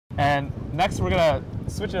And next we're going to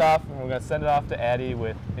switch it off and we're going to send it off to Addi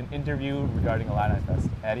with an interview regarding Illinifest.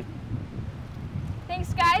 Addi?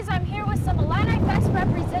 Thanks, guys. I'm here with some Illinifest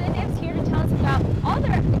representatives here to tell us about all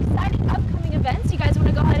their exciting upcoming events. You guys want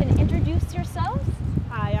to go ahead and introduce yourselves?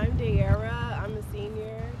 Hi, I'm De'Ara. I'm a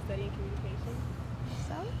senior studying communication.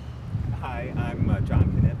 So? Hi, I'm John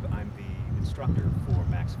Knipp. I'm the instructor for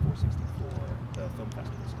Max 464, the film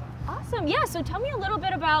festival class. Awesome. Yeah, so tell me a little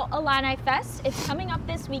bit about Illinifest. It's coming up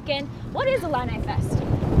this weekend. What is Illinifest? So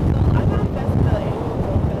Illinifest is the annual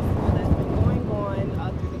film festival that's been going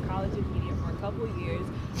on through the College of Media for a couple of years.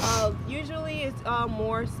 Usually it's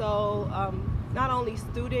more so not only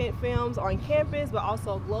student films on campus, but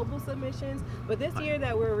also global submissions. But this year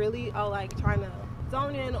that we're really trying to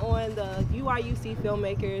zone in on the UIUC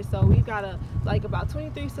filmmakers. So we've got about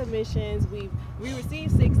 23 submissions. We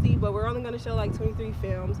received 60, but we're only going to show 23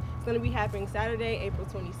 films. It's going to be happening Saturday, April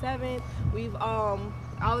 27th. We've all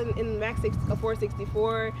in Max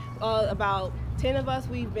 464, about 10 of us,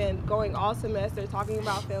 we've been going all semester talking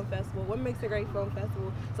about film festival, what makes a great film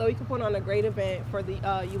festival, so we can put on a great event for the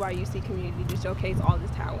UIUC community to showcase all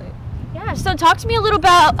this talent. Yeah, so talk to me a little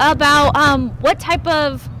about what type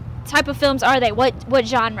of films are they? What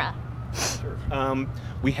genre? Sure.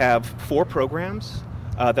 We have 4 programs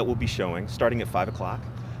that we'll be showing starting at 5 o'clock.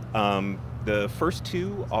 The first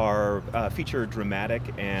 2 are feature dramatic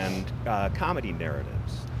and comedy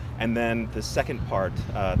narratives. And then the second part,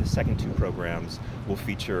 the second 2 programs will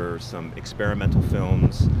feature some experimental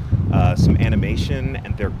films, some animation,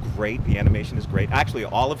 and they're great. The animation is great. Actually,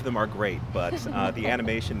 all of them are great, but the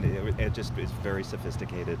animation, it just is very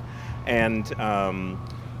sophisticated. And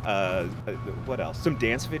what else? Some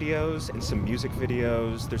dance videos and some music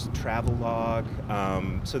videos. There's a travel log.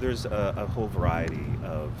 So there's a whole variety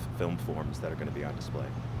of film forms that are going to be on display.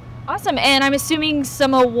 Awesome, and I'm assuming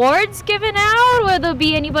some awards given out? Will there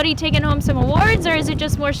be anybody taking home some awards, or is it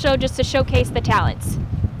just more so just to showcase the talents?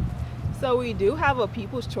 So we do have a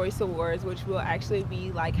People's Choice Awards, which will actually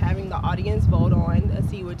be having the audience vote on to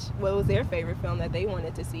see what was their favorite film that they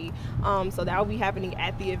wanted to see. So that will be happening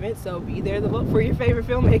at the event, so be there to vote for your favorite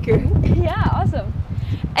filmmaker. Yeah, awesome.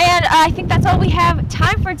 And I think that's all we have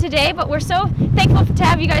time for today, but we're so thankful to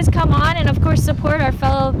have you guys come on and, of course, support our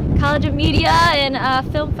fellow College of Media and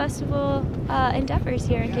film festival endeavors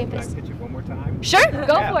here on campus. Can I pitch it one more time? Sure,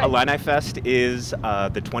 go for it. Illinifest is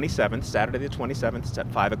the 27th, Saturday the 27th. It's at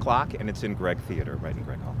 5 o'clock, and it's in Gregg Theater, right in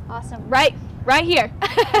Gregg Hall. Awesome. Right here.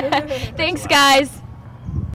 Thanks, guys.